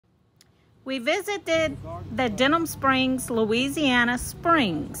We visited the Denham Springs, Louisiana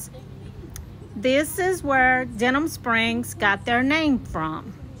Springs. This is where Denham Springs got their name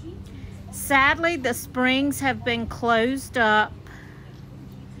from. Sadly, the springs have been closed up,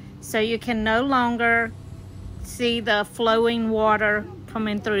 so you can no longer see the flowing water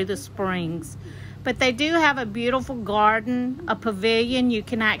coming through the springs. But they do have a beautiful garden, a pavilion you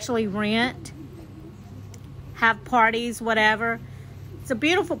can actually rent, have parties, whatever. It's a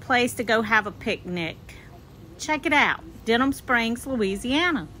beautiful place to go have a picnic. Check it out, Denham Springs,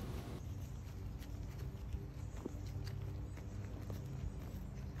 Louisiana.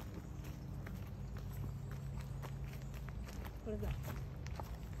 What is that?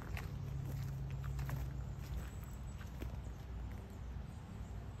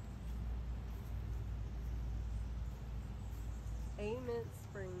 Amen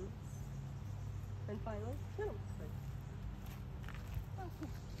Springs. And finally, Denham Springs. Oh, cool.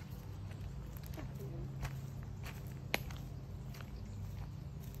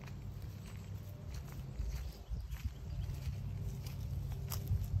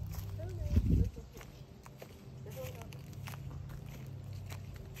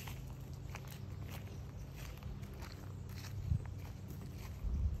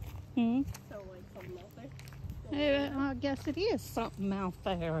 So like something out there? Yeah, I guess it is something out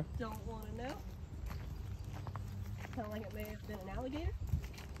there. Don't want to know. Sound like it may have been an alligator.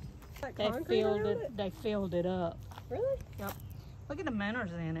 That concrete around it? They filled it up. Really? Yep. Look at the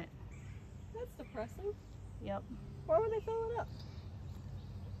minnows in it. That's depressing. Yep. Why would they fill it up?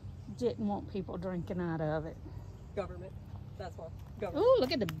 Didn't want people drinking out of it. Government. That's why. Government. Oh,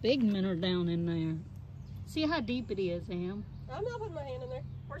 look at the big minnow down in there. See how deep it is, Em? I'm not putting my hand in there.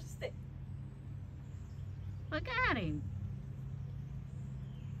 Where's the stick? Look at him.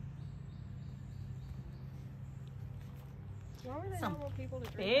 Why would they Some not want people to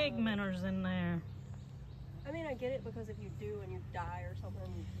drink big out of it? minnows in there. I mean, I get it because if you do and you die or something,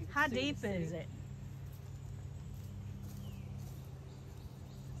 you can How sue the deep city. is it?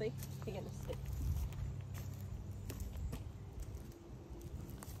 See? He getting a stick.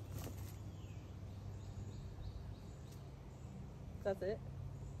 That's it?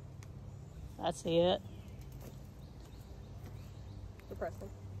 That's it. Depressing.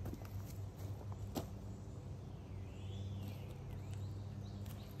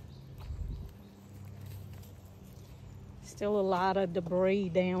 Still a lot of debris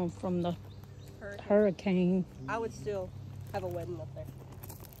down from the hurricane. I would still have a wedding up there.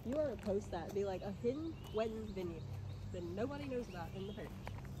 You ought to post that. Be like a hidden wedding venue that nobody knows about in the parish.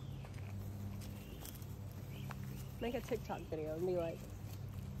 Make a TikTok video and be like,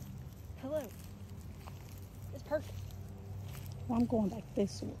 hello. It's perfect. Well, I'm going back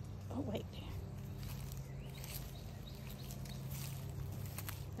this way. Oh, wait.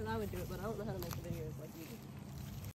 Because I would do it, but I don't know how to make the videos like you do.